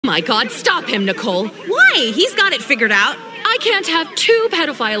My God, stop him, Nicole. Why? He's got it figured out. I can't have 2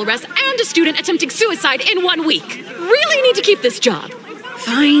 pedophile arrests and a student attempting suicide in 1 week. Really need to keep this job.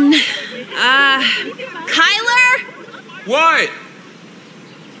 Fine. Kylar? What?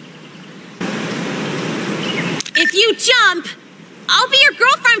 If you jump, I'll be your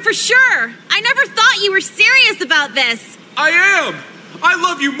girlfriend for sure. I never thought you were serious about this. I am! I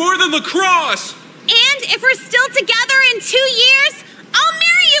love you more than lacrosse! And if we're still together in 2 years, I'll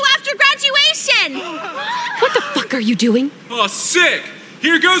marry you after graduation! What the fuck are you doing? Oh, sick!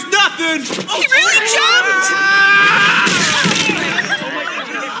 Here goes nothing! He really jumped!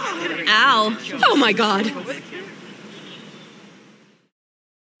 Ow. Oh my God.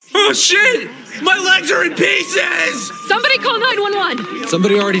 Oh, shit! My legs are in pieces! Somebody call 911.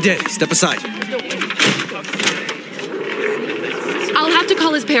 Somebody already did. Step aside. I'll have to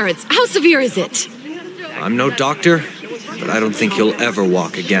call his parents. How severe is it? I'm no doctor, but I don't think he'll ever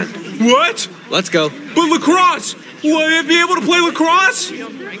walk again. What? Let's go. But lacrosse! Will I be able to play lacrosse?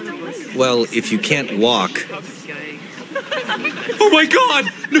 Well, if you can't walk... Oh my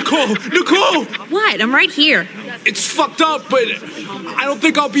God! Nicole! Nicole! What? I'm right here. It's fucked up, but I don't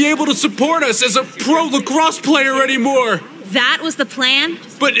think I'll be able to support us as a pro lacrosse player anymore. That was the plan?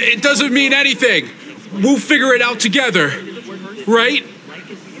 But it doesn't mean anything. We'll figure it out together. Right?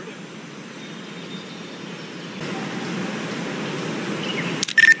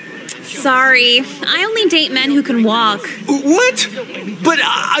 Sorry. I only date men who can walk. What? But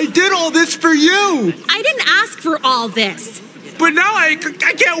I did all this for you. I didn't ask for all this. But now I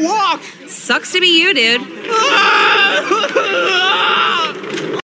can't walk. Sucks to be you, dude.